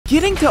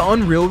Getting to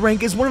Unreal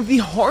rank is one of the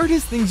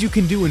hardest things you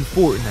can do in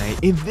Fortnite,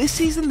 and this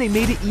season they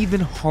made it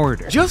even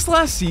harder. Just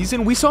last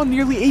season, we saw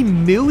nearly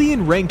 1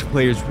 million ranked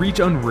players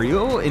reach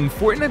Unreal, and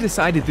Fortnite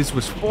decided this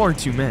was far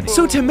too many.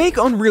 So to make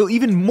Unreal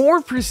even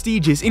more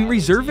prestigious and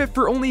reserve it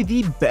for only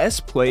the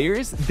best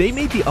players, they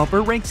made the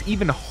upper ranks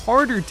even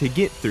harder to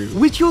get through,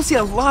 which you'll see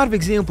a lot of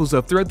examples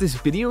of throughout this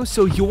video,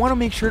 so you'll want to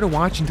make sure to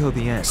watch until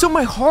the end. So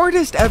my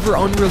hardest ever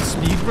Unreal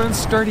speedrun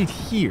started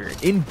here,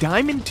 in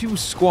Diamond 2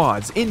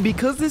 squads, and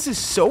because this is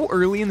so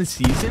early in the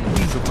season,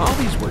 these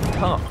lobbies were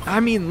tough.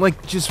 I mean,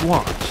 like, just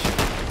watch.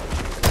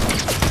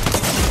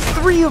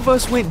 3 of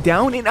us went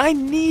down, and I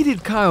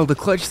needed Kyle to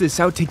clutch this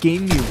out to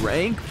gain me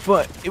rank,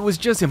 but it was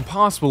just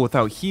impossible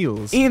without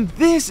heals. And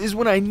this is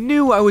when I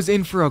knew I was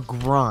in for a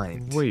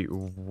grind. Wait,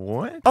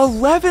 what?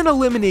 11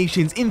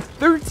 eliminations in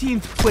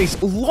 13th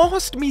place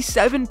lost me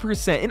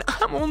 7%, and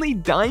I'm only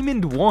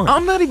Diamond 1.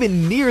 I'm not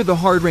even near the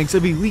hard ranks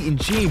of Elite and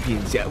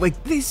Champions yet.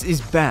 Like, this is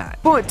bad.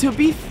 But to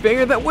be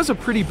fair, that was a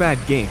pretty bad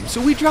game,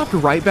 so we dropped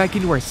right back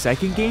into our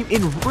second game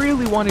and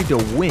really wanted to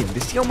win to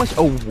see how much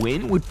a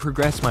win would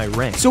progress my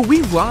rank. So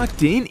we locked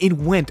in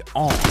and went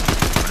off.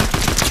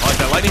 Oh,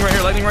 that lightning right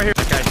here, lightning right here.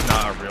 That guy's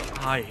not real.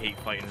 I hate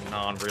fighting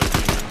non-real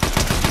humans.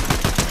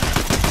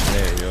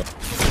 There you go.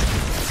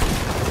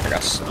 I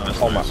got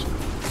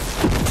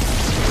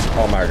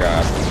oh my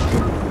god.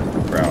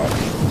 Bro.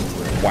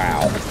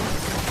 Wow.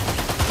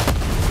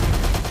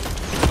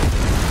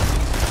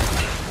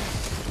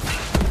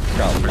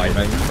 Got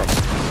lightning from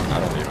I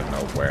don't even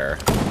know where.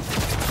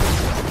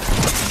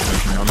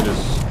 I'm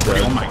just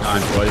dead. Oh my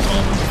god.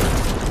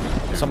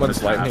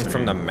 Someone's lightning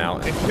from the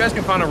mountain. If you guys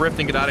can find a rift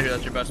and get out of here,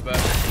 that's your best bet.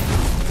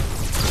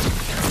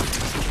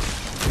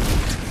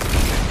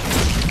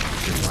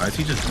 Why is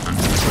he just what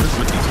is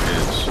with these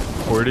kids?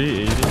 40,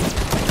 80.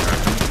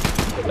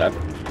 Dead. I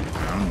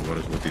don't know what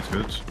is with these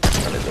kids.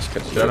 I did this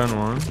kid's Dead on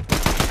one.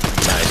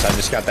 Nice, I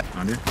just got that.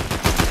 Under. I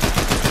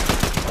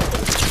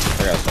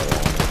got that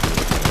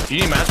one. Do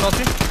you need mass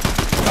melting?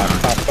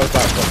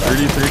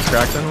 33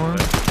 cracked on one.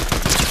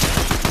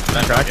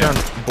 Cracked on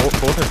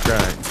both are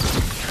cracked.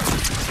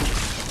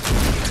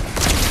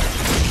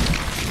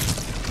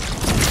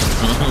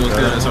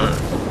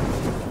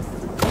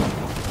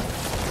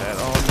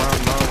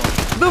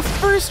 The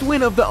first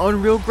win of the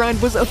Unreal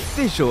grind was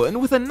official,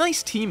 and with a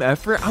nice team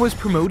effort, I was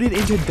promoted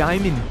into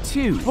Diamond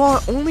 2,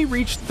 but only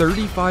reached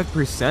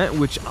 35%,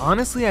 which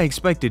honestly I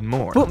expected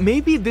more. But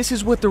maybe this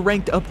is what the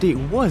ranked update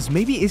was,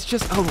 maybe it's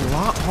just a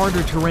lot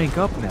harder to rank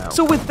up now.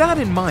 So with that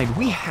in mind,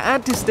 we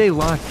had to stay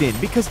locked in,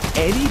 because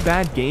any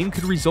bad game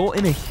could result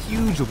in a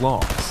huge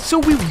loss. So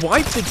we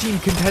wiped the team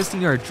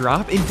contesting our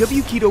drop and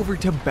W-keyed over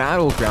to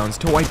Battlegrounds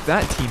to wipe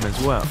that team as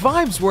well.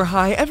 Vibes were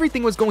high,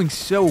 everything was going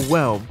so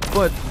well,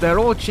 but that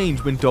all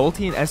changed when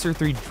Dalty and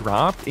SR3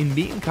 dropped, and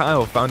me and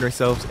Kyle found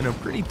ourselves in a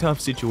pretty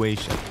tough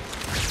situation.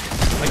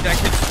 Like, that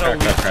kid's so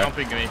weak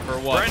jumping me for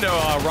what?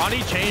 Brando,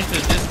 Ronnie changed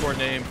his Discord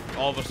name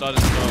all of a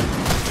sudden, so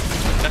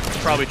that's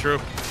probably true.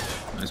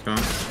 Nice gun.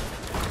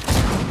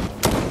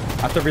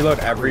 I have to reload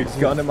every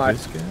gun in my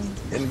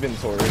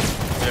inventory.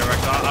 Yeah,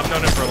 Rex, I've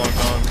known him for a long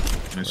time.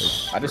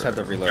 Nice. I just had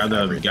to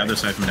reload. Gather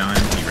siphon down.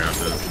 He grabbed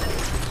it.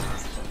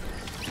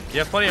 You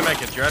have plenty of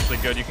medkits. You're actually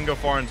good. You can go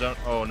far in zone.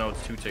 Oh no,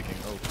 it's 2 ticking.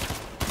 Oh.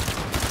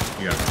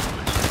 You got it.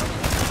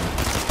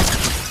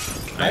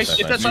 Nice.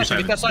 Get that siphon.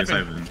 Get that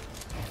siphon.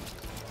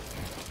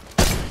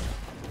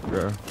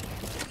 Bro.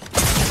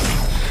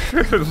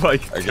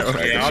 Like, yeah,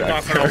 I'm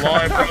not gonna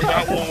lie, bro.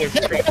 That one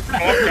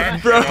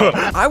was bro,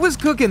 I was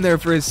cooking there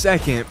for a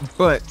second,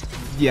 but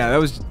yeah, that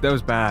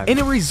was bad. And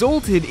it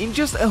resulted in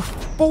just a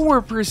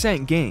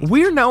 4% gain.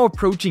 We're now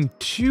approaching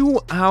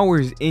 2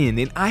 hours in,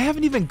 and I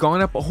haven't even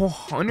gone up a whole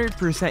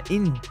 100%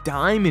 in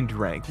Diamond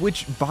rank,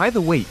 which, by the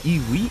way,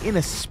 Elite and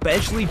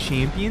especially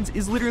Champions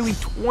is literally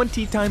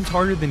 20 times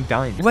harder than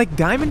Diamond. Like,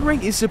 Diamond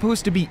rank is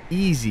supposed to be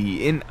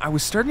easy, and I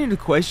was starting to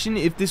question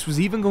if this was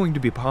even going to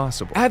be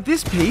possible. At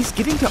this pace,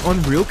 getting to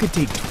Unreal could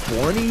take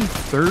 20,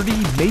 30,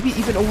 maybe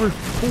even over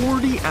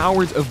 40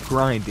 hours of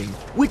grinding,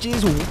 which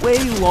is way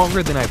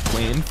longer than I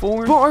planned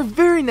for. But our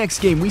very next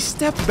game, we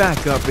stepped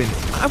back up, and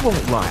I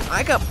won't lie,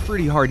 I got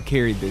pretty hard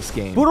carried this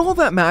game. But all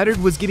that mattered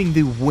was getting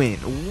the win,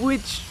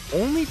 which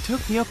only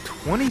took me up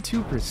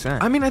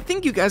 22%. I mean, I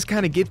think you guys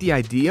kind of get the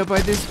idea by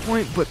this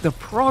point, but the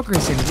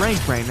progress in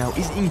rank right now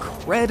is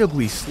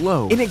incredibly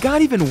slow. And it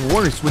got even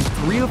worse when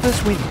 3 of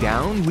us went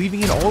down,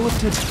 leaving it all up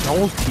to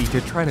Dalty to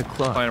try to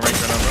clutch. Playing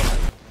rank right now, bro.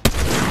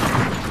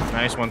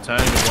 Nice, 110,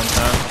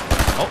 110.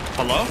 Oh,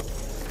 hello?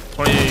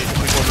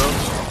 24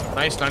 drones.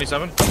 Nice,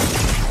 97.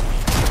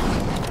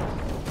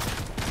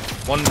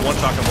 One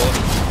shotgun bullet.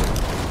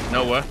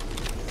 No way.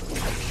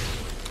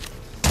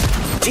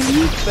 and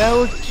he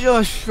fell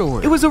just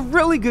short. It was a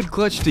really good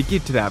clutch to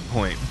get to that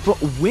point, but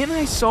when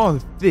I saw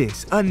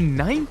this, a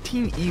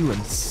 19 elim,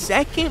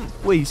 second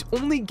place,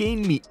 only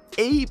gained me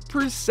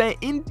 8%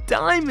 in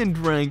diamond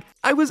rank,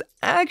 I was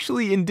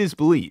actually in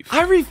disbelief.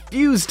 I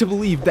refuse to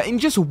believe that in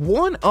just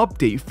one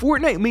update,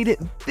 Fortnite made it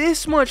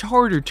this much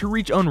harder to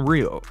reach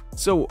Unreal.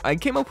 So I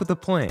came up with a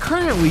plan.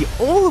 Currently,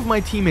 all of my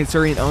teammates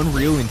are in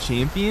Unreal and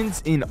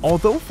Champions, and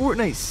although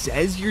Fortnite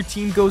says your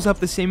team goes up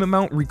the same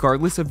amount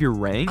regardless of your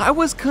rank, I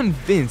was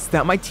convinced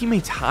that my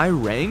teammates' high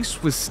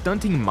ranks was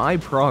stunting my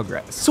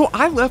progress. So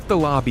I left the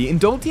lobby, and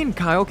Dalty and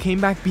Kyle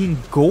came back being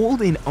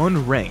gold and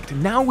unranked,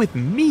 now with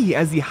me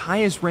as the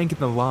highest rank in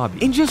the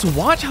lobby. And just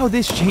watch how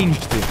this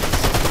changed things.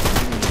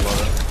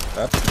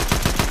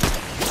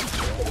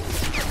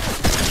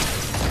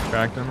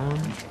 Cracked on one.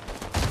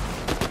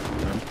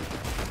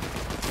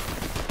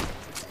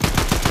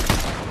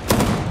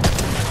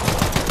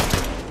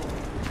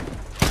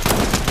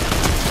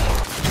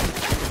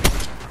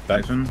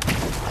 Dyson.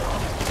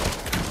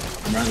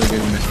 I'm rather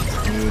giving it,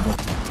 dude.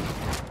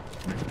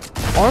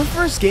 Our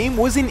first game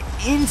was an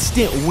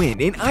instant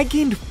win, and I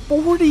gained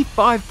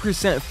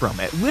 45% from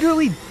it,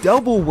 literally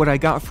double what I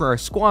got for our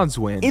squad's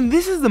win. And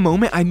this is the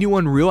moment I knew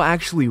Unreal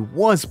actually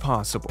was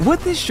possible. What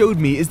this showed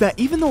me is that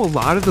even though a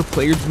lot of the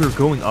players we were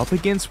going up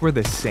against were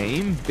the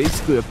same,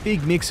 basically a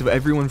big mix of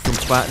everyone from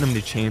Platinum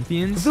to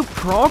Champions, the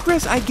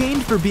progress I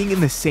gained for being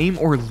in the same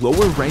or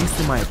lower ranks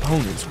than my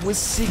opponents was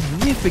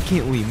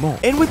significantly more.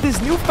 And with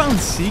this newfound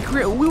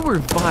secret, we were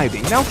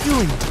vibing, now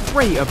feeling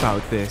great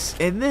about this.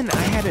 And then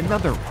I had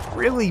another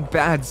really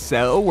bad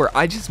sell where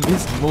I just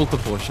missed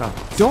multiple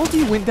shots.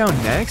 Dalty went down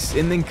next,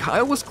 and then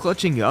Kyle was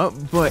clutching up,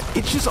 but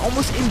it's just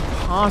almost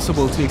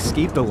impossible to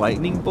escape the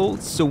lightning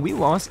bolts, so we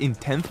lost in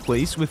 10th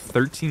place with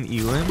 13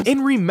 elims.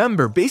 And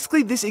remember,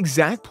 basically this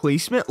exact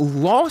placement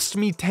lost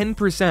me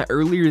 10%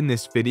 earlier in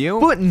this video,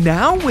 but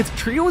now with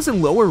trios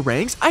and lower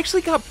ranks, I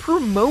actually got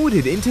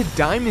promoted into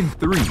Diamond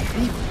 3,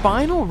 the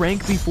final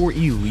rank before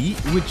Elite,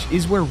 which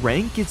is where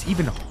rank gets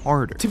even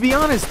harder. To be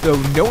honest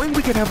though, knowing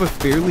we could have a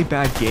fairly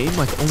bad game,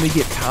 like only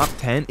get top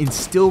 10 and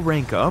still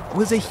rank up,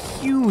 was a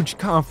huge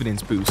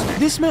confidence booster.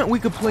 This meant we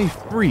could play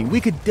free,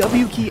 we could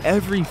W key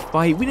every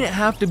fight, we didn't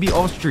have to be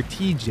all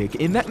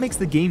strategic, and that makes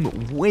the game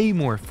way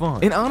more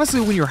fun. And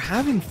honestly, when you're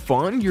having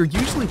fun, you're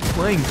usually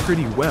playing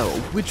pretty well,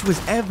 which was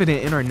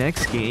evident in our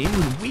next game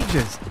when we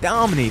just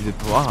dominated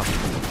the lobby.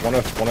 One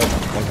time.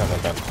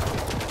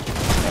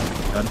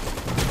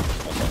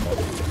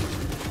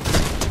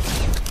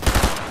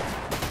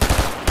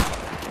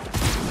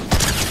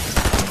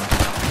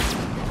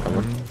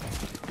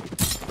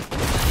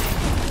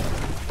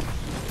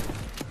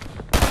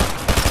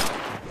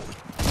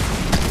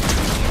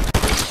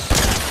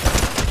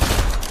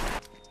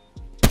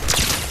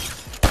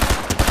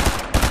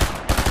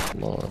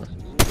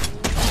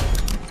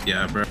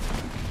 Yeah, bro.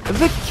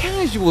 The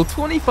casual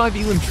 25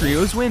 elim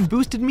trios win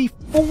boosted me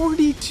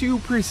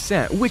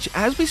 42%, which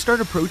as we start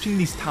approaching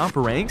these top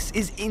ranks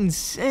is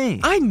insane.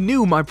 I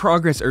knew my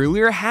progress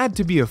earlier had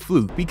to be a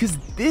fluke because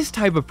this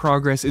type of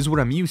progress is what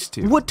I'm used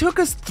to. What took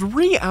us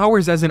 3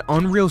 hours as an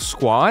Unreal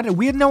squad,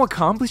 we had now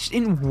accomplished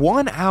in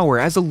 1 hour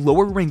as a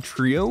lower ranked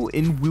trio,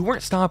 and we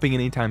weren't stopping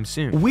anytime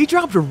soon. We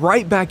dropped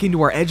right back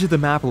into our edge of the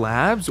map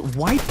labs,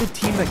 wiped the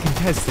team that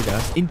contested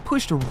us, and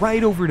pushed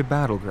right over to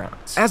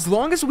Battlegrounds. As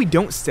long as we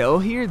don't sell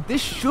here,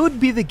 this should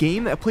be the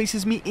game that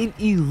places me in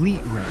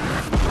Elite rank.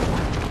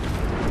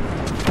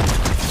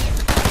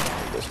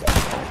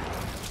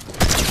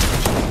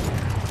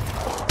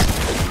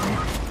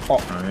 Oh,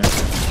 yeah.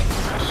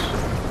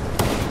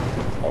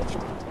 Oh,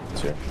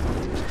 it's here.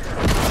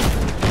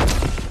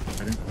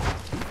 Ready?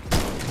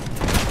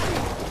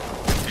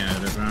 Yeah,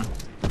 they're brown.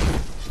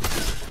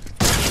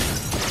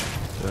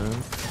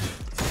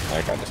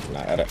 I got this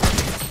ladder.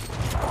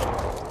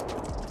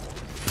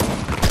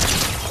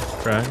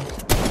 Right.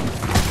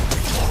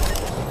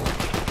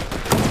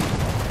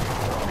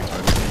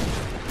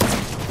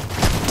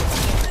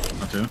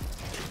 Two.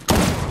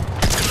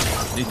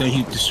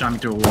 He just shot me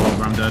through a wall,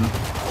 bro. I'm dead.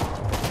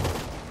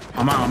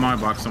 On my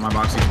box, he's one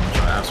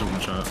shot, absolute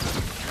one shot.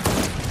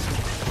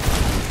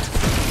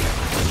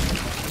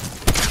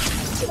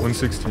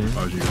 116.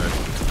 Oh, you guys.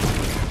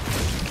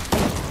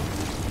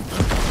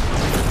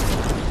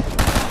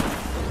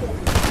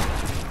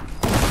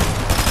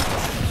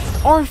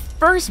 Our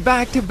first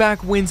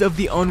back-to-back wins of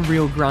the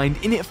Unreal grind,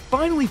 and it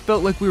finally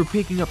felt like we were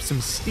picking up some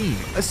steam,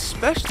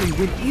 especially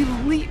when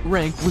Elite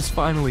rank was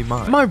finally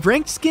mine. My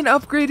ranked skin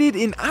upgraded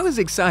and I was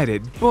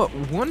excited, but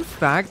one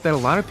fact that a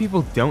lot of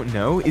people don't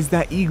know is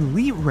that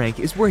Elite rank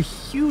is where a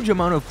huge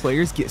amount of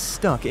players get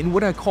stuck in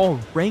what I call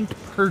ranked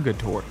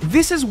purgatory.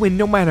 This is when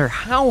no matter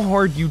how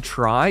hard you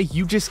try,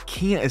 you just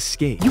can't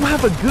escape. You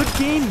have a good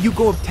game, you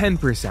go up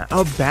 10%.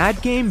 A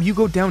bad game, you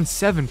go down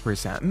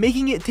 7%,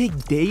 making it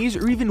take days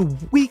or even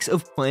weeks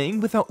of playing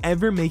game without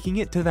ever making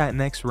it to that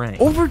next rank.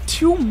 Over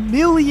 2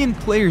 million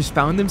players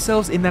found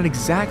themselves in that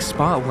exact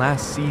spot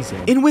last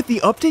season. And with the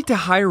update to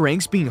higher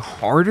ranks being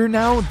harder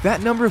now,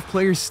 that number of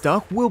players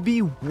stuck will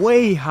be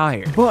way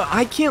higher. But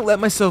I can't let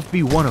myself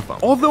be one of them.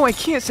 Although I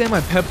can't say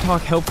my pep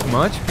talk helped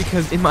much,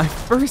 because in my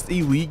first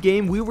elite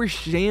game, we were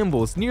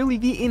shambles nearly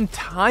the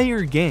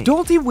entire game.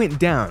 Dalty went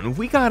down,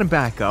 we got him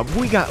back up,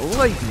 we got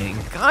lightning,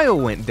 Kyle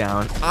went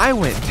down, I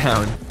went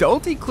down,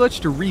 Dalty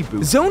clutched a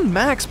reboot, Zone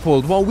Max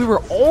pulled while we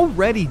were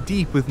already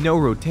deep with no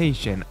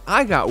rotation,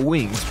 I got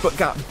wings, but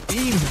got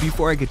beamed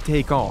before I could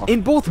take off,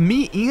 and both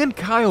me and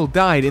Kyle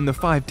died in the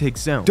 5-tick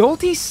zone.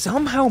 Dalty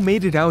somehow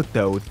made it out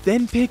though,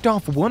 then picked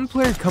off one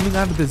player coming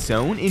out of the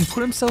zone and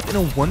put himself in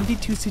a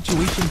 1v2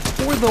 situation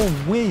for the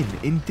win,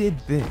 and did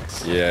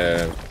this.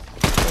 Yeah.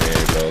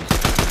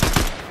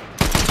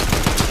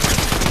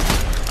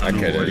 I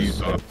get it.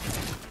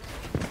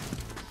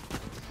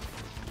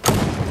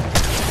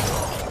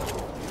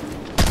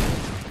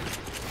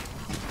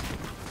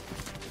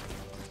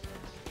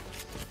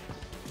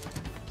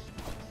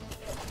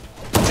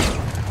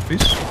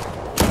 Peace.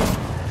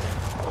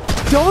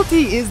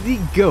 Dalty is the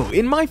GOAT,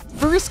 and my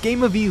first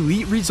game of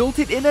Elite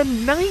resulted in a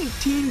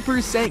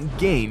 19%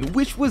 gain,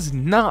 which was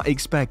not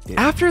expected.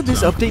 After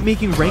this update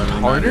making ranked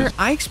harder,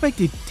 I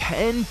expected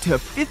 10 to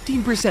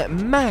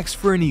 15% max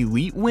for an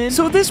Elite win,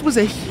 so this was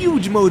a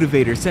huge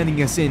motivator sending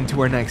us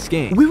into our next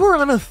game. We were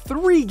on a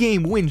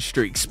 3-game win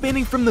streak,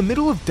 spanning from the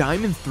middle of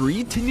Diamond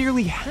 3 to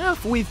nearly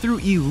halfway through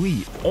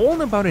Elite, all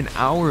in about an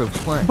hour of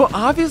play. But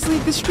obviously,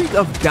 the streak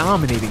of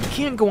dominating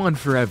can't go on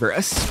forever,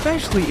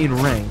 especially in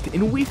ranked,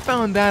 and we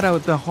found that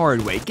out the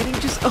hard way, getting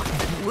just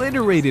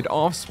obliterated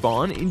off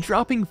spawn and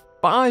dropping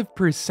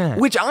 5%,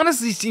 which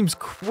honestly seems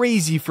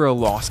crazy for a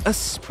loss,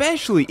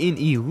 especially in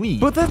Elite,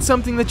 but that's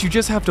something that you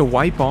just have to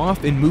wipe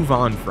off and move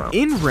on from.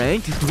 In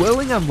Ranked,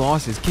 dwelling on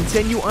losses can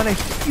send you on a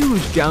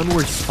huge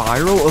downward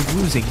spiral of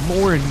losing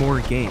more and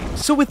more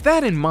games. So with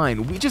that in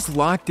mind, we just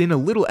locked in a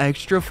little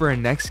extra for our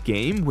next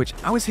game, which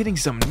I was hitting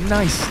some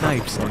nice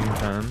snipes in.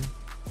 110.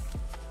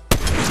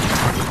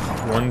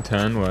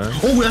 110, what?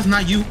 Oh, that's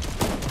not you.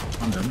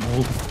 I'm done.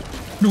 Oh.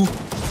 No.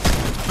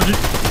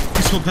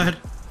 He's so bad.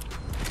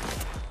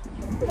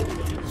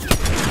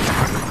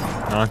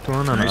 Knocked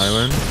one on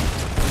island.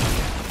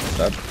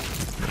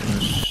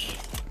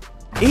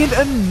 And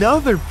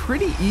another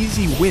pretty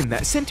easy win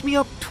that sent me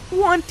up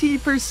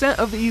 20%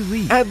 of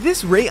Elite. At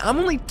this rate, I'm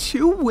only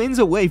 2 wins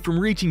away from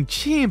reaching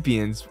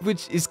champions,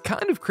 which is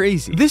kind of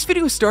crazy. This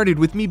video started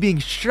with me being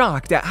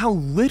shocked at how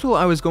little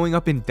I was going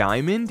up in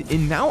Diamond,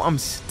 and now I'm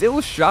still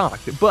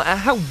shocked, but at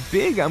how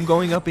big I'm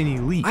going up in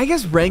Elite. I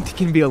guess Ranked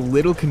can be a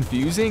little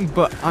confusing,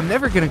 but I'm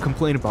never gonna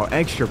complain about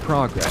extra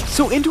progress.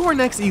 So into our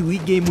next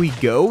Elite game we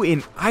go,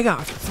 and I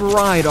got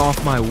fried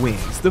off my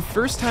wings. The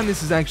first time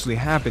this has actually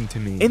happened to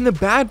me. And the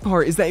bad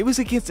part is that it was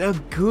against a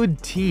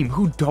good team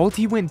who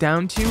Dalty went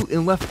down to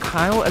and left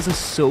Kyle as a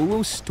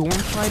solo storm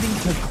fighting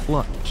to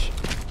clutch.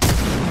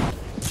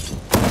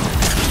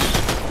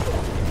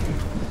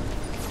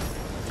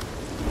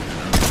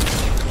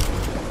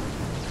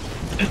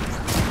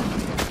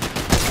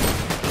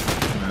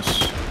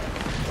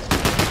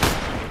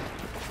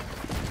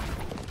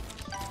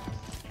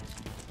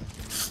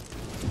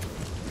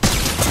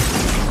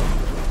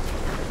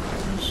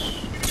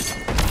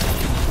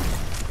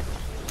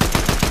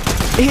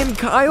 And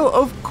Kyle,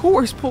 of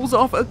course, pulls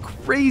off a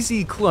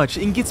crazy clutch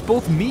and gets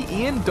both me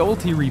and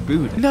Dalty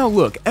rebooted. Now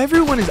look,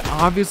 everyone is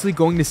obviously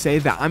going to say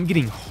that I'm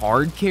getting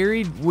hard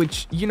carried,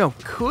 which, you know,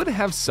 could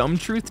have some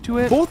truth to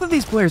it. Both of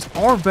these players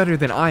are better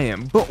than I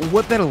am, but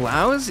what that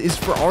allows is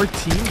for our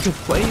team to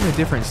play in a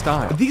different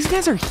style. These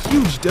guys are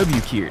huge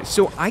W tiers,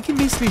 so I can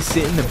basically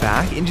sit in the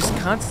back and just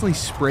constantly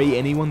spray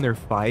anyone they're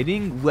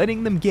fighting,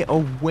 letting them get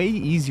a way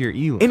easier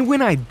elim. And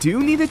when I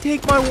do need to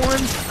take my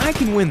ones, I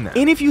can win them.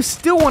 And if you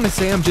still want to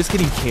say I'm just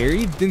getting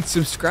carried, then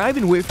subscribe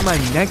and wait for my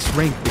next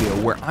ranked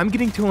video where I'm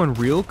getting to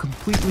Unreal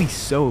completely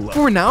solo.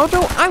 For now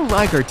though, I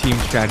like our team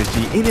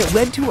strategy, and it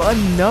led to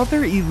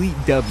another Elite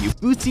W,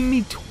 boosting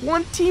me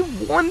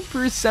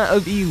 21%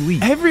 of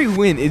Elite. Every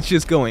win it's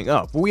just going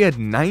up. We had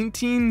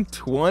 19,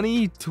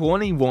 20,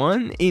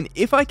 21, and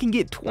if I can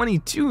get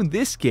 22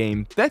 this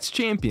game, that's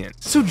champion.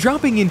 So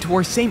dropping into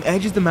our same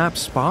edge of the map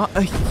spot,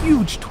 a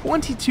huge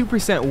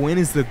 22% win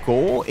is the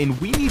goal,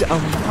 and we need a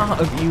lot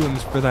of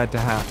elims for that to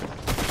happen.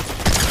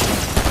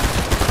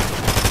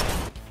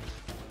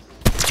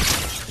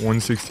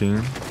 116.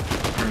 Yeah,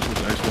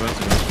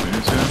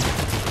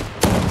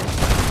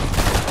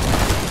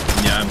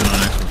 I've been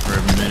on Xbox for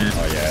every minute.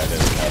 Oh yeah, it is.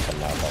 That's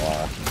not a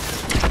lot.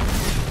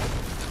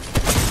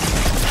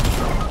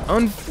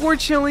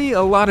 Unfortunately,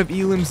 a lot of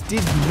elims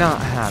did not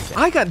happen.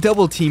 I got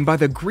double teamed by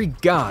the Greek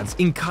gods,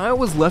 and Kyle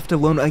was left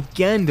alone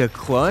again to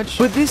clutch,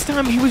 but this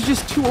time he was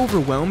just too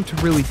overwhelmed to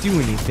really do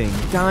anything,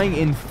 dying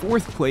in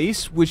 4th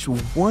place, which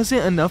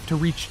wasn't enough to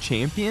reach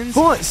champions,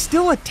 but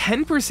still a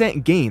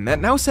 10% gain that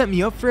now set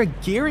me up for a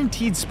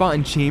guaranteed spot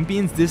in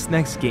champions this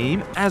next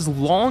game, as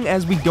long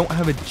as we don't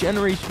have a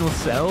generational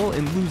cell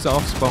and lose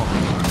off spawn.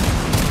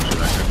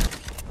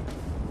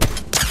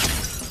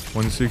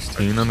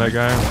 116 on that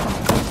guy.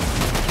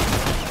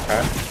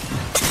 Okay.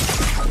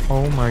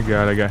 Oh my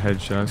god, I got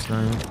headshots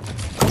now.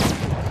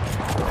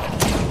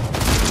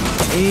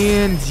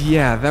 And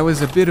yeah, that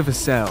was a bit of a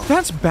sell.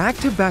 That's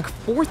back-to-back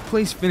 4th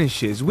place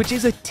finishes, which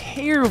is a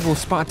terrible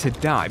spot to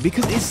die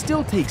because it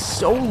still takes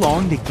so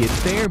long to get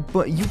there,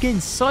 but you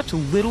gain such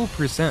little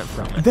percent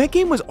from it. That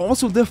game was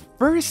also the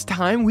first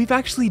time we've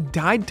actually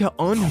died to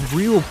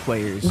Unreal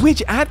players,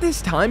 which at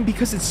this time,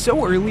 because it's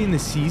so early in the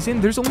season,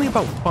 there's only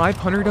about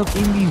 500 of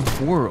in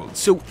the world,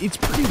 so it's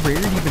pretty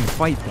rare to even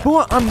fight them.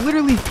 But I'm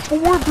literally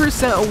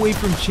 4% away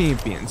from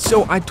champions,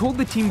 so I told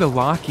the team to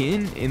lock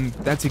in, and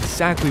that's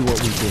exactly what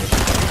we did.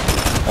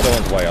 Other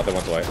one's white in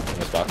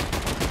this box.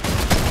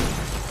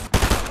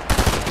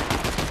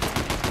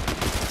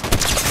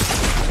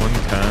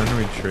 110,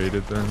 we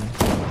traded them.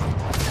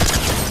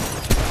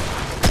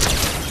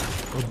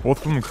 Oh,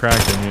 both of them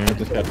cracked in here. I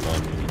just got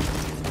one.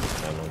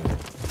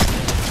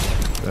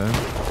 Then.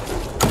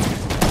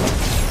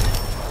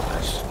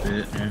 That's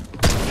it, man.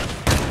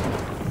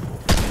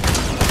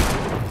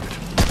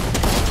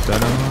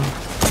 That one?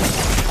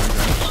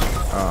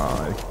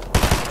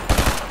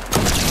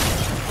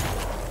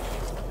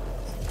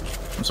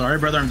 I'm sorry,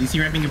 brother. I'm DC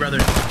ramping you, brother.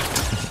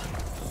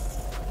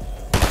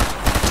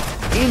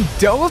 And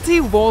Dalty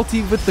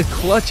Walty with the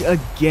clutch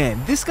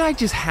again. This guy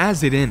just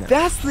has it in him.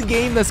 That's the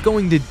game that's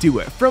going to do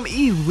it. From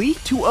Elite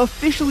to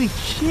officially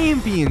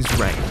Champions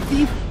rank.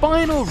 The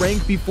final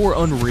rank before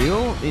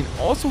Unreal, and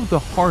also the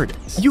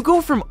hardest. You go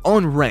from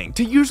unranked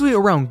to usually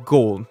around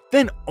gold,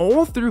 then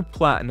all through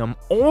platinum,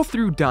 all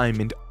through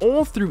diamond,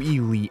 all through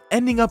elite,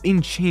 ending up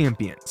in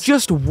champions.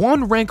 Just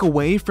one rank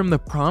away from the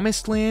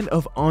promised land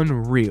of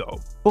Unreal.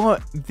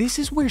 But this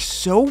is where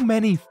so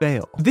many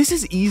fail. This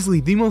is easily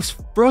the most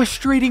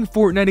frustrating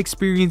Fortnite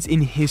experience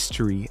in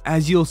history,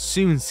 as you'll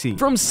soon see.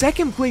 From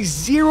second place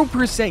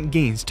 0%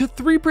 gains to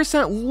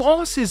 3%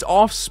 losses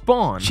off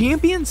spawn,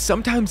 champions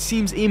sometimes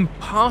seems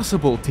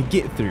impossible to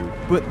get through,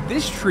 but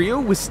this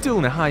trio was still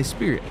in high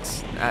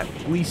spirits, at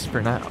least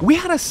for now. We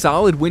had a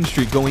solid win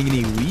streak going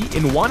in elite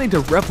and wanted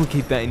to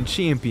replicate that in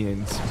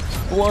champions,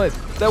 but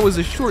that was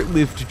a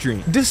short-lived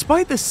dream.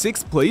 Despite the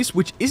 6th place,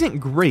 which isn't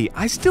great,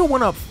 I still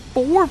went up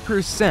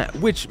 4%,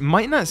 which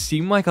might not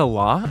seem like a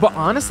lot, but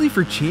honestly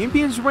for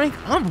champions rank,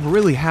 I'm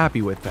really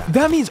happy with that.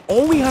 That means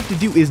all we have to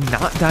do is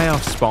not die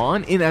off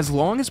spawn, and as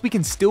long as we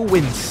can still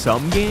win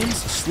some games,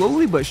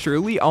 slowly but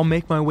surely I'll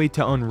make my way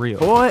to Unreal.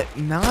 But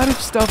not if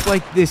stuff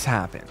like this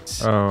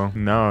happens. Oh,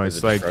 no,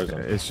 it's like,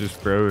 it's just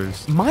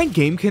froze. My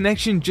game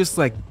connection just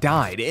like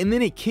died, and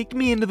then it kicked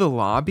me into the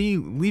lobby,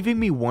 leaving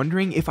me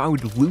wondering if I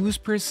would lose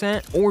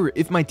percent, or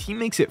if my team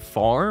makes it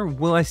far,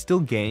 will I still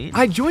gain?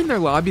 I joined their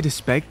lobby to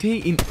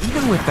spectate, and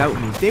even without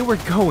me, they were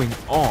going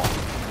off.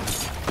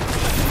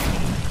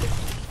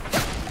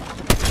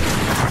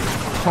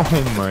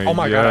 Oh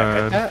my god,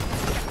 I hit that?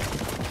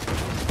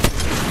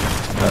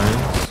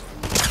 Nice.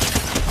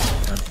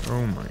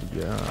 Oh my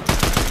god.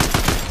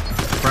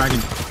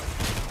 Fragging.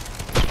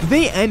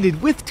 They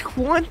ended with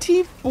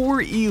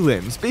 24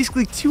 elims,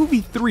 basically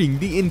 2v3ing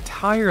the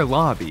entire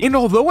lobby. And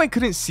although I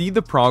couldn't see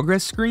the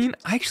progress screen,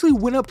 I actually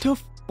went up to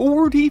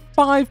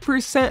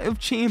 45% of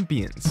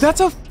champions.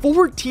 That's a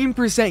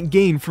 14%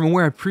 gain from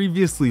where I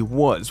previously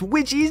was,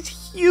 which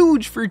is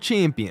huge for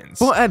champions.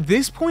 But at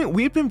this point,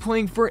 we had been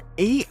playing for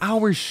 8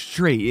 hours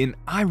straight, and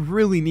I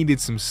really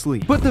needed some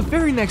sleep. But the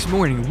very next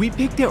morning, we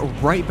picked it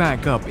right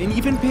back up, and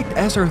even picked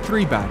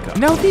SR3 back up.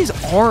 Now, these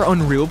are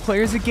Unreal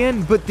players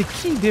again, but the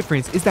key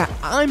difference is that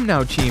I'm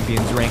now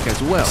champions rank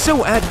as well.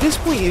 So at this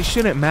point, it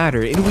shouldn't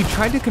matter, and we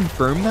tried to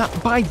confirm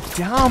that by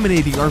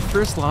dominating our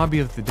first lobby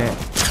of the day.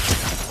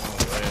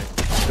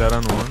 Dead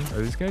on one.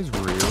 Are these guys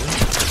real?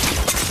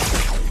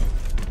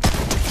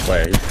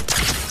 Wait.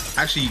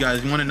 Actually, you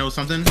guys want to know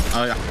something?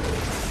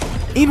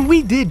 And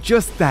we did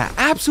just that.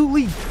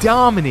 Absolutely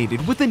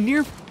dominated with a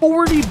near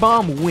 40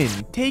 bomb win,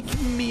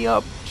 taking me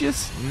up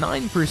just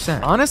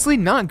 9%. Honestly,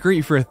 not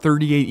great for a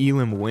 38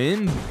 elim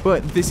win,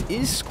 but this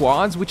is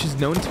squads, which is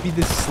known to be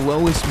the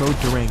slowest mode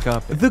to rank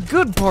up. The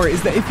good part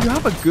is that if you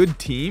have a good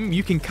team,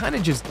 you can kind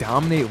of just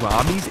dominate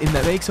lobbies, and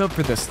that makes up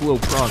for the slow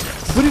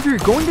progress. But if you're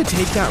going to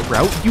take that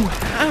route, you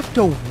have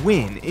to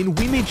win, and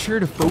we made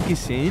sure to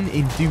focus in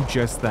and do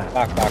just that.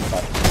 Back.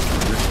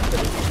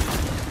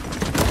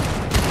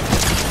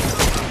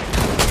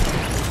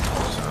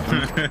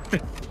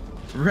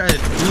 Red, blue.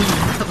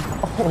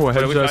 Oh,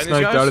 headshot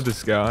sniped out of the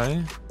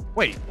sky.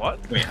 Wait, what?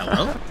 Wait,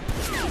 hello?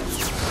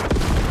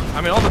 I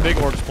mean, all the big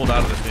orcs pulled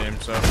out of this game,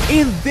 so.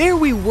 And there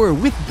we were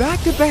with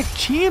back-to-back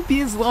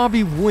champions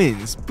lobby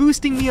wins,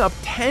 boosting me up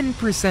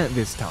 10%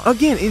 this time.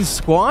 Again, in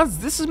squads,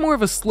 this is more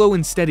of a slow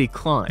and steady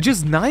climb.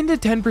 Just 9 to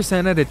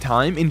 10% at a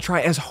time, and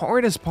try as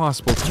hard as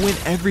possible to win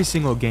every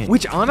single game.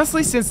 Which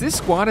honestly, since this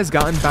squad has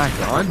gotten back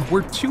on,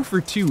 we're 2 for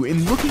 2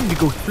 and looking to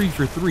go 3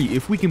 for 3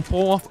 if we can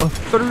pull off a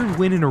 3rd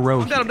win in a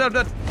row. I'm dead.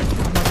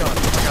 Oh my god.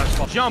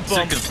 Jump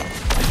him.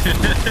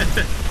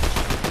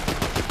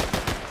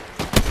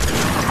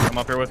 I'm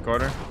up here with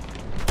Carter.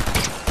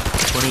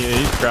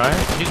 28, try.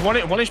 He's one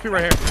HP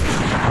right here.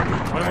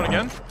 21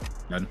 again.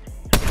 Good.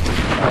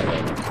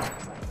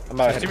 I'm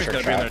about to hit Jimmy's a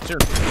gonna trick be in there shot. too.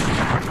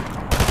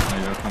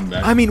 Come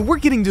back. I mean, we're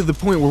getting to the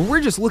point where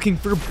we're just looking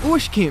for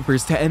bush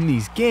campers to end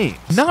these games.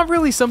 Not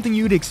really something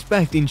you'd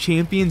expect in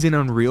Champions and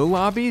Unreal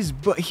lobbies,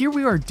 but here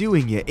we are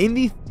doing it. And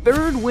the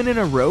third win in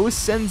a row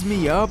sends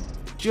me up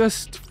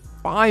just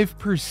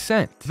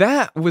 5%.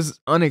 That was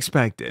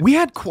unexpected. We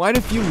had quite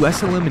a few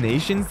less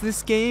eliminations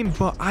this game,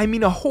 but I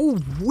mean, a whole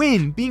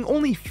win being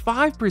only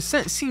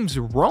 5% seems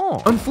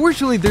wrong.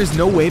 Unfortunately, there's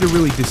no way to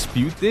really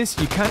dispute this.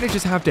 You kind of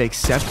just have to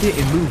accept it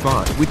and move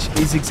on, which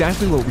is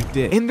exactly what we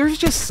did. And there's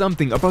just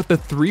something about the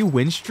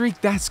 3-win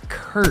streak that's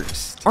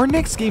cursed. Our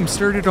next game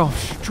started off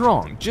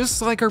strong,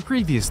 just like our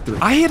previous 3.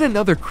 I hit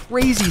another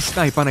crazy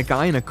snipe on a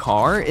guy in a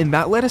car, and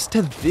that led us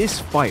to this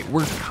fight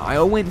where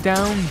Kyle went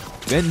down,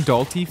 then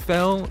Dalty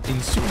fell,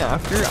 and soon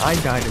after, I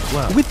died as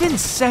well. Within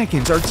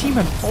seconds, our team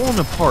had fallen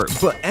apart,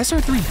 but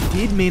SR3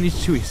 did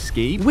manage to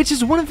escape, which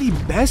is one of the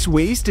best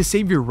ways to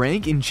save your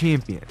rank in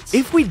Champions.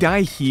 If we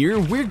die here,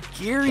 we're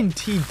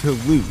guaranteed to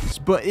lose,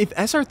 but if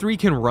SR3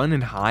 can run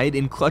and hide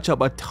and clutch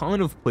up a ton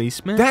of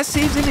placement, that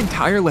saves an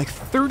entire like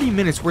 30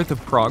 minutes worth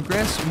of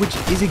progress, which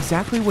is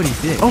exactly what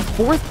he did. A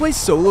 4th place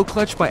solo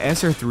clutch by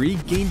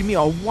SR3 gained me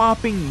a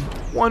whopping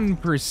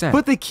 1%.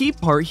 But the key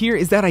part here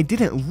is that I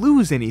didn't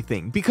lose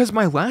anything, because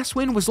my last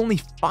win was only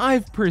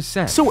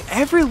 5%. So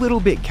every little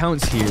bit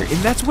counts here, and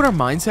that's what our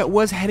mindset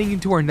was heading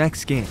into our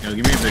next game. Yo,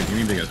 give me a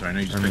big ass right now.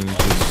 You just I mean,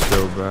 it's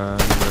so bad.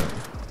 But...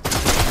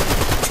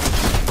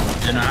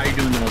 And how you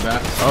doing with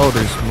that? Oh,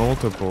 there's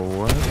multiple.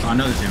 What? Oh, I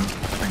know this him, I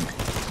think.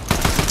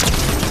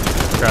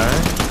 Okay.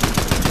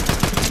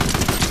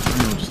 I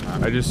know just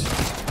not. I just...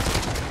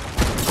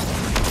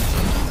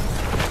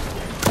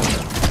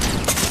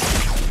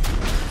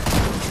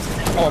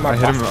 Oh, my I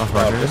hit him off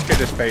right here. This kid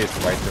just phased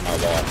right through my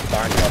wall.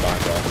 Behind y'all.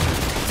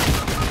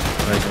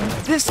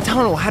 This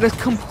tunnel had us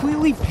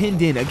completely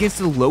pinned in against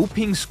a low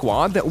ping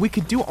squad that we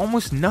could do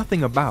almost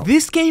nothing about.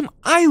 This game,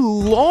 I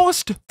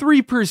lost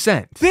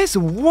 3%. This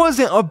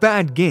wasn't a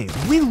bad game.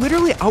 We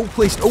literally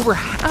outplaced over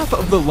half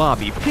of the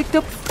lobby, picked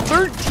up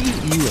 13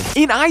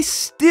 elims, and I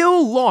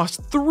still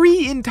lost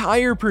 3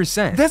 entire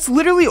percent. That's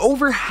literally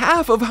over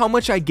half of how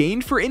much I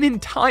gained for an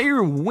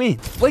entire win.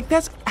 Like,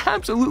 that's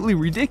absolutely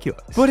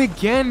ridiculous. But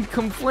again,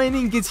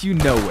 complaining gets you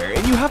nowhere,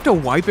 and you have to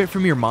wipe it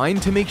from your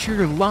mind to make sure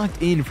you're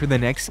locked in for the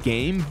next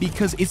game,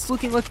 because it's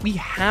looking like we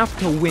have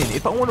to win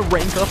if I want to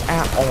rank up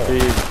at all.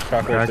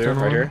 Chocolate too,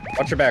 right here.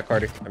 Watch your back,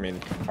 Cardi. I mean,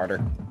 harder.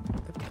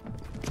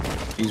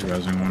 He's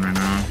resing one right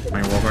now.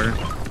 My wall harder.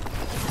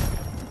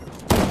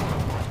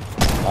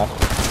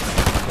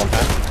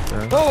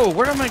 Oh,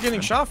 where am I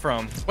getting shot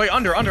from? Wait,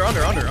 under.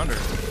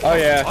 Oh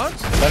yeah,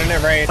 What? letting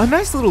it rain. A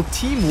nice little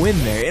team win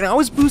there, and I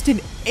was boosted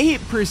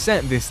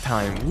 8% this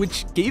time,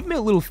 which gave me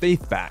a little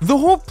faith back. The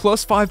whole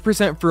plus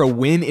 5% for a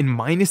win and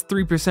minus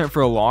 3%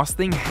 for a loss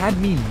thing had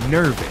me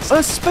nervous,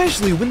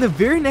 especially when the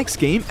very next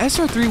game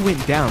SR3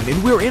 went down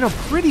and we were in a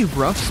pretty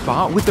rough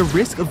spot with the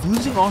risk of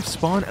losing off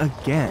spawn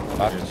again.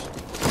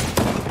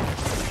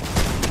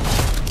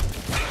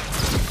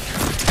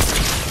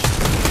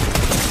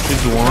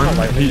 He's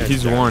one.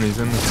 He's one. He's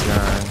in the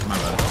sky. My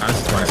bad. I was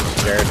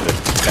Scared to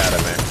scat at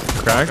me.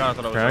 Cracked. I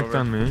thought it was Cracked over.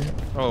 on me.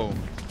 Oh,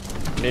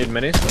 Need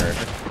minis or?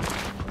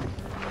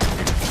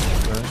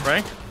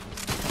 Frank?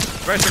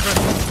 Frank.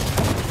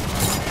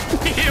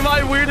 Am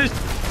I weirdest?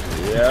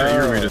 Yeah.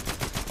 You're weird.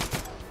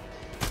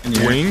 In the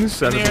air.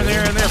 Wings. In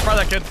there. Fry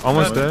that kid.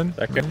 Almost dead.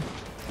 That kid.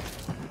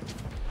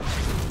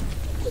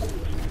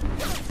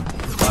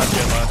 Last.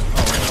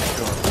 Oh, right.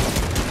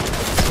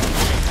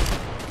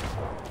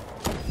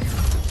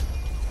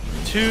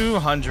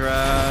 200.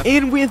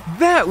 And with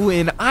that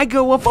win, I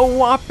go up a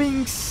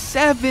whopping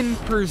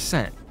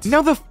 7%.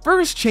 Now, the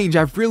first change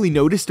I've really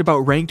noticed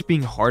about ranked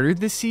being harder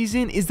this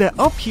season is that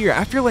up here,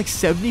 after like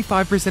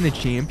 75% of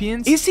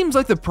champions, it seems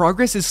like the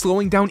progress is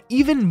slowing down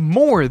even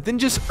more than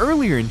just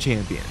earlier in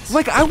champions.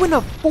 Like, I went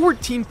up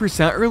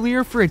 14%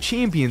 earlier for a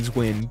champions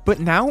win,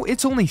 but now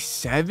it's only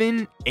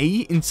 7,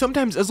 8, and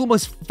sometimes as low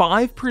as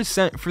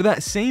 5% for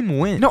that same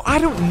win. Now, I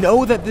don't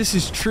know that this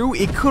is true.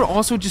 It could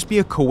also just be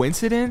a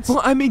coincidence. Well,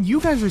 I mean, you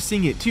guys are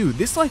seeing it too.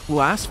 This like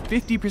last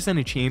 50%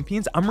 of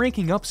champions, I'm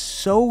ranking up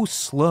so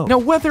slow. Now,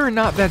 whether or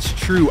not that's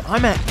true,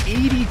 I'm at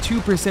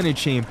 82% of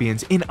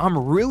champions, and I'm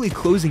really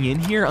closing in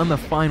here on the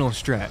final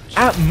stretch.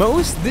 At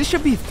most, this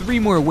should be 3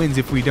 more wins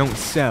if we don't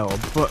sell,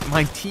 but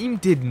my team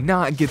did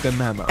not get the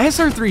memo.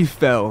 SR3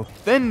 fell,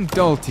 then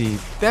Dalty,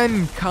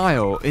 then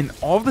Kyle, and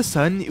all of a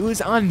sudden, it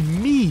was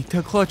on me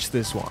to clutch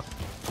this one.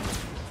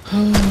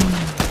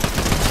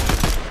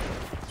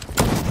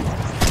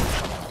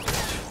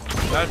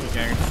 That's a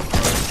gang.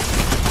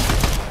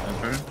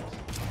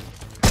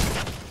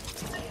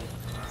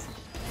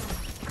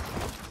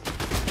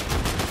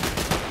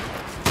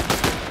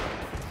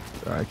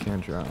 I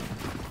can't drop.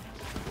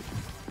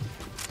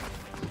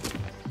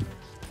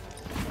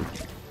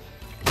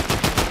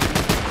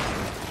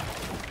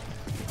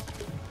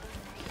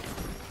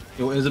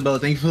 Yo, Isabella,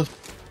 thank you for...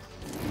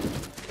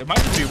 It might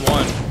just be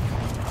one.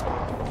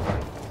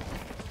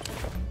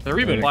 They're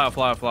even fly.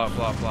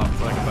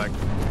 Back.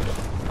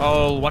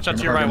 Oh, watch out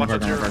to your right. Watch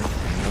out to your right.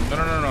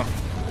 No.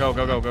 Go.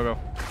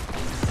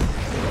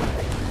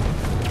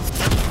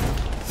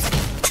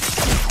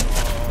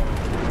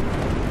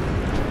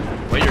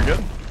 Wait, you're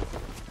good?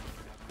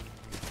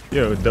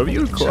 Yo,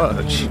 W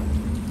clutch.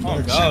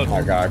 Oh, God. Oh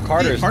my God,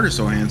 Carter's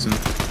so handsome.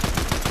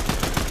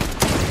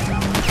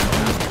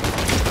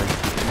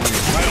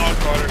 Right on,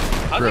 Carter.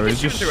 How did he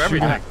shoot through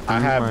everything?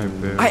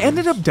 I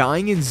ended up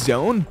dying in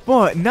zone,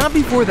 but not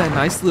before that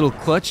nice little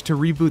clutch to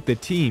reboot the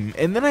team,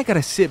 and then I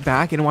gotta sit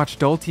back and watch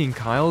Dalty and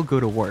Kyle go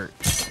to work.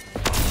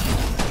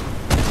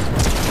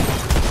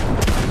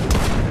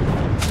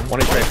 1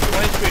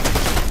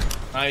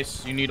 HP.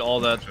 Nice, you need all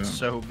that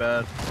so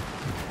bad.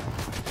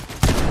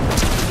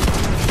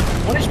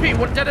 1 HP,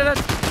 what?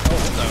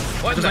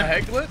 What the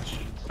heck, glitch?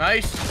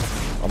 Nice.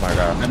 Oh my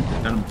God.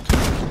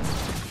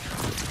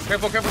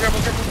 Careful.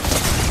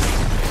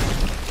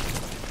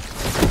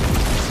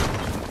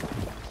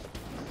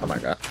 Oh my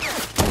God.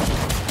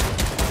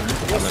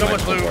 So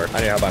much loot.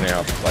 I need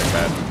help. Like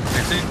that.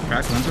 Exit.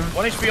 Crack.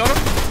 1 HP on him.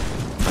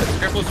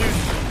 Careful, Zeus.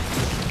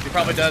 You're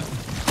probably dead.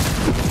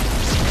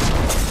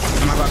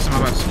 In my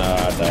box. Nah,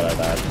 I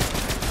died.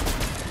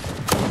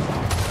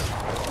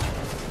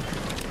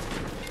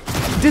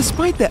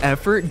 Despite the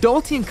effort,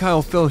 Dalty and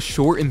Kyle fell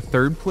short in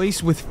 3rd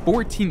place with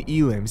 14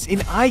 elims,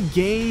 and I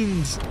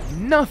gained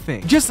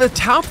nothing. Just a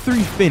top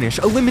 3 finish,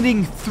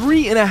 eliminating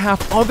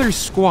 3.5 other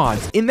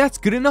squads, and that's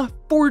good enough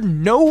for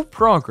no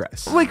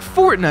progress. Like,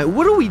 Fortnite,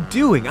 what are we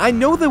doing? I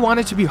know they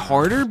want it to be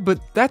harder, but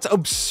that's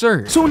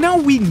absurd. So now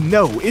we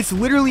know it's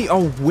literally a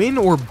win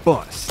or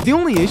bust. The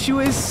only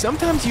issue is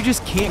sometimes you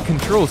just can't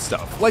control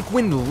stuff, like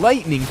when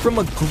lightning from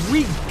a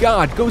Greek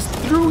god goes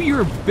through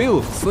your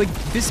builds. Like,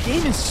 this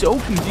game is so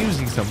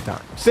confusing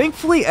sometimes.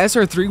 Thankfully,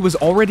 SR3 was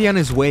already on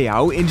his way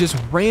out and just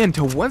ran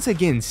to once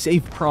again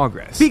save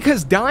progress.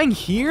 Because dying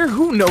here,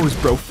 who knows,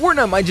 bro?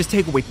 Fortnite might just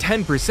take away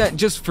 10%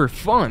 just for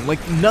fun. Like,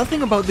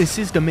 nothing about this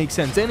system makes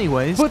sense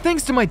anyways. But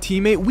thanks to my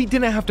teammate, we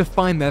didn't have to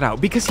find that out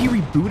because he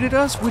rebooted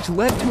us, which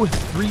led to a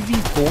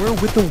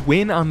 3v4 with the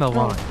win on the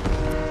line.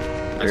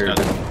 That's got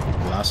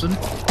last one.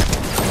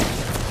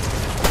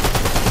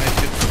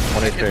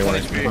 1 HP.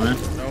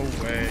 No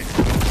way.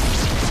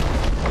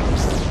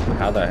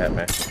 How'd that hit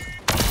me?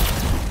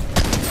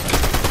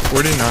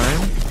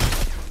 49.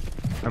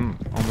 I'm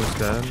almost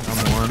dead. I'm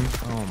 1.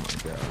 Oh my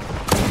God.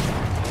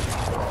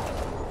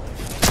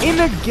 And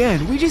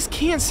again, we just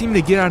can't seem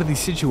to get out of these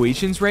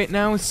situations right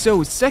now, so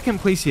 2nd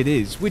place it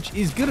is, which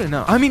is good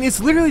enough. I mean, it's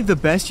literally the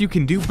best you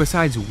can do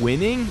besides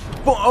winning,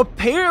 but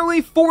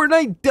apparently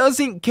Fortnite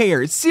doesn't care,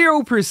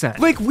 0%.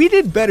 Like, we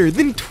did better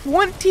than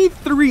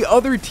 23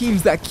 other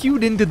teams that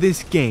queued into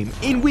this game,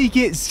 and we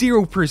get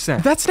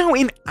 0%. That's now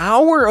an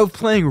hour of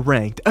playing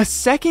ranked, a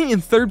 2nd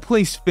and 3rd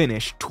place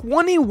finish,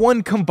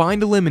 21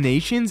 combined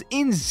eliminations,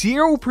 and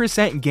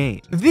 0%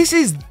 gain. This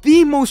is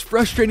the most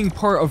frustrating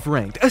part of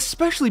ranked,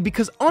 especially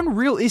because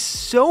Unreal is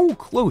so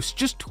close,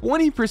 just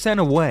 20%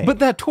 away. But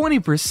that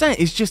 20%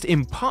 is just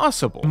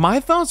impossible. My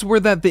thoughts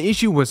were that the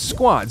issue was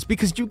squads,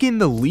 because you gain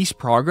the least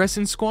progress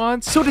in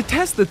squads. So to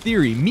test the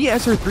theory, me,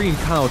 SR3, and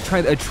Kyle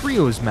tried a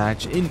trios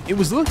match, and it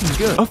was looking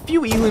good. A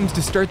few elims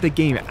to start the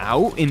game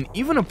out, and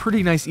even a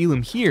pretty nice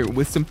elim here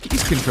with some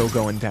piece control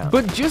going down.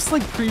 But just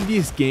like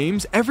previous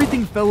games,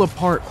 everything fell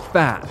apart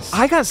fast.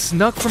 I got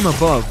snuck from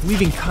above,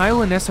 leaving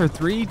Kyle and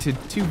SR3 to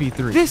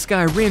 2v3. This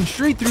guy ran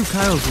straight through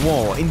Kyle's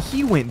wall, and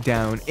he went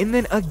down, and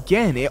then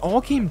again, it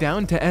all came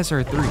down to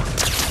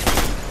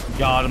SR3.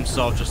 God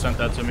himself just sent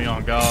that to me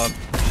on God.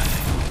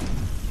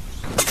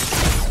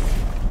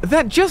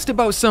 That just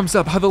about sums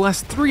up how the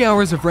last 3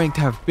 hours of ranked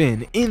have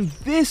been, and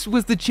this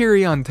was the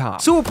cherry on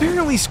top. So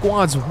apparently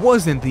squads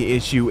wasn't the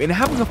issue, and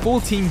having a full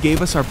team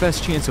gave us our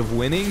best chance of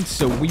winning,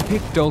 so we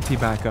picked Dalty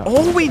back up.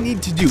 All we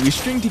need to do is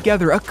string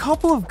together a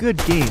couple of good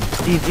games,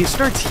 and it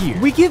starts here.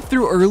 We get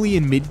through early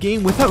and mid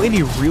game without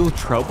any real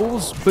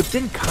troubles, but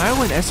then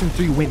Kyle and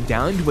SR3 went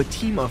down to a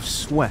team of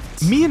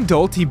sweats. Me and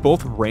Dalty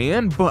both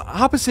ran, but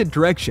opposite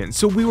directions,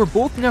 so we were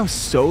both now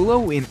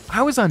solo, and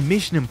I was on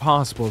Mission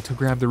Impossible to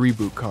grab the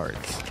reboot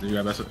cards. You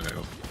got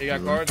You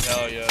got cards?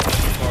 Hell yeah.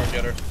 Card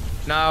getter.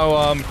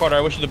 Now, Carter,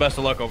 I wish you the best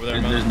of luck over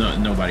there, man. There's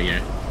nobody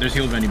here. There's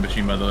heal vending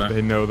machine, by the way.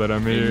 They know that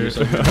I'm here.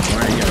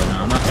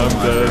 I'm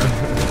dead.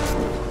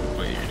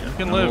 You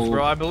can live,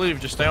 bro. I believe.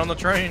 Just stay on the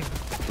train.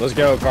 Let's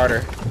go,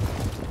 Carter.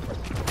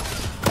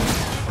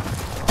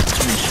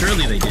 I mean,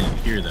 surely they didn't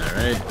hear that,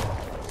 right?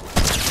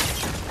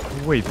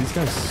 Wait, these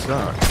guys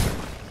suck.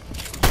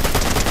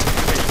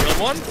 Wait, you killed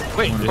one?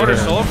 Wait, Carter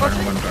solo clutch?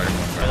 One card.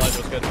 Life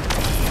was good.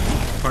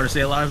 Carter,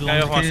 stay alive. Okay,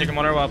 I want to take him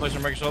on while I play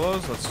some regular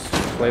solos. Let's.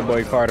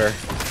 Playboy Carter.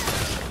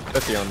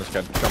 50 on this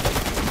kid. Jump him.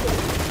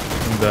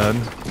 I'm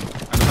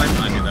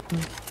dead.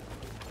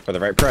 For the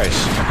right price.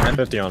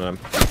 50 on him.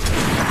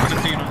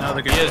 He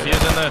is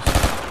in this.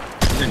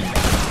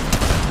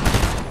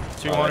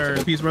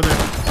 200. Peace, brother.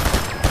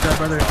 What's up,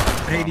 brother?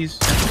 Hades.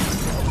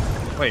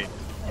 Wait.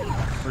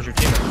 Where's your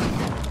team?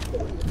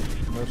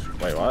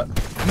 Wait, what?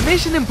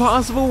 Mission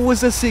Impossible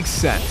was a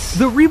success.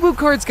 The reboot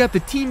cards got the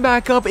team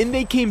back up and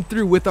they came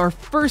through with our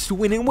first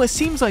win in what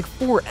seems like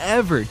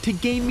forever to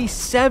gain me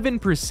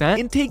 7%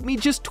 and take me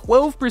just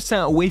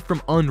 12% away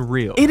from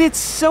Unreal. And it's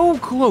so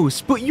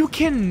close, but you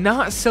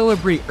cannot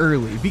celebrate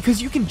early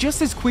because you can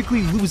just as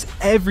quickly lose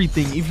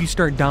everything if you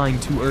start dying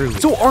too early.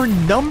 So our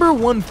number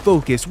one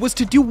focus was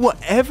to do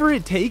whatever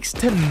it takes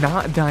to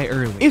not die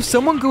early. If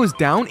someone goes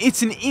down,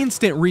 it's an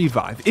instant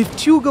revive. If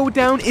two go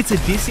down, it's a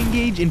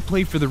disengage and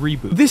play for the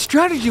reboot. This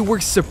strategy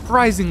works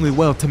surprisingly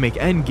well to make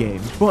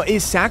endgame, but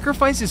it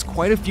sacrifices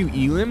quite a few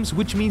elims,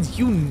 which means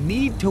you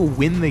need to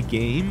win the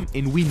game,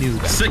 and we knew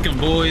that. Sick 'em,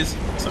 boys.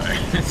 Sorry.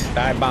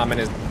 Dive bombing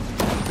is.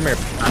 Come here.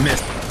 I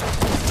missed.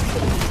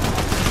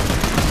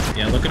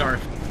 Yeah, look at our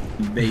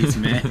base,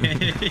 man.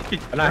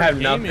 And I have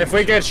nothing. If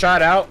we get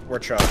shot out, we're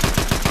chucked.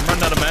 I'm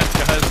running out of mats,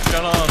 guys.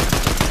 Shut on.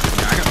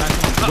 Yeah, I got back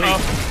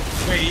on.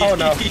 Wait. Oh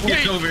no.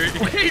 Get over.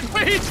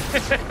 Wait.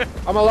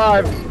 I'm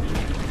alive.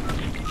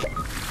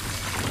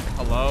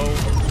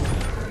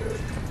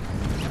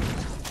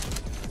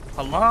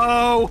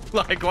 Hello?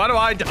 Like, why do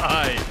I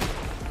die?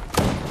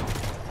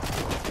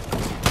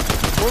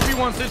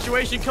 4v1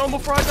 situation. Kill him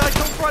before I die.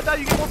 Kill him before I die.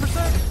 You get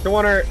 1%.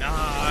 200.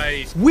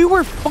 Nice. We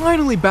were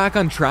finally back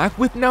on track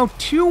with now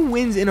 2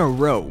 wins in a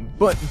row,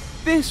 but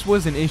this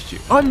was an issue.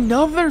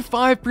 Another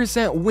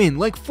 5% win.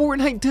 Like,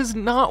 Fortnite does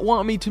not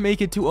want me to make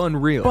it to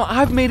Unreal. But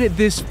I've made it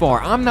this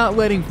far. I'm not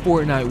letting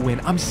Fortnite win.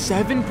 I'm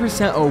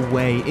 7%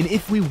 away, and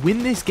if we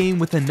win this game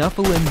with enough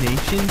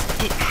eliminations,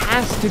 it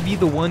has to be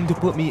the one to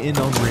put me in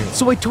Unreal.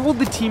 So I told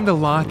the team to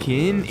lock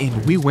in,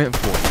 and we went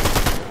for it.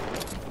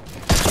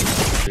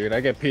 Dude, I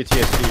get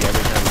PTSD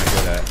every time I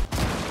do that.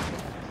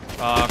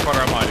 Carter,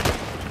 I'm hiding.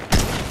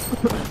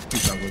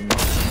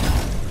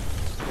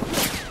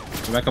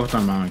 Go back up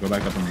on mine. Go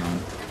back up on mine.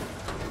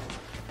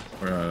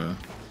 Or,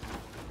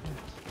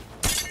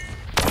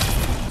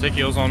 Take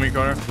heals on me,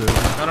 Carter. No.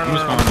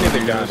 I just need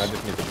the gun. I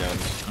just need the gun.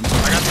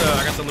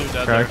 I got the loot out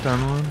there. Cracked on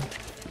one.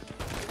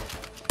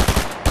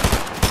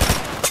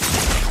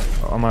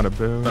 Oh, I'm out of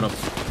boom. I'm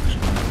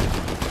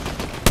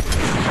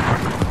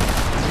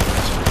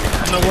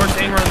the worst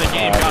aimer in the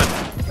game. God.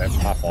 That's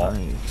my fault.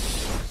 He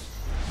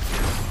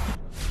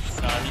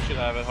should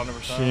have it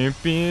 100%.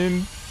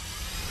 Champion.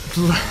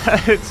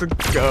 Let's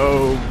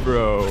go,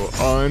 bro.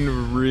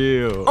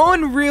 Unreal.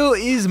 Unreal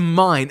is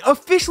mine,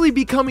 officially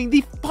becoming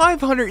the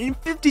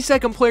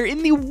 552nd player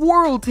in the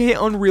world to hit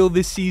Unreal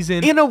this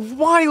season. And a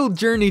wild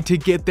journey to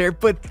get there,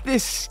 but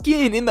this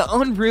skin in the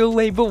Unreal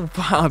label,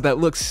 wow, that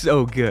looks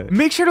so good.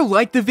 Make sure to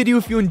like the video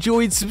if you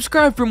enjoyed,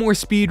 subscribe for more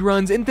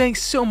speedruns, and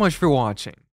thanks so much for watching.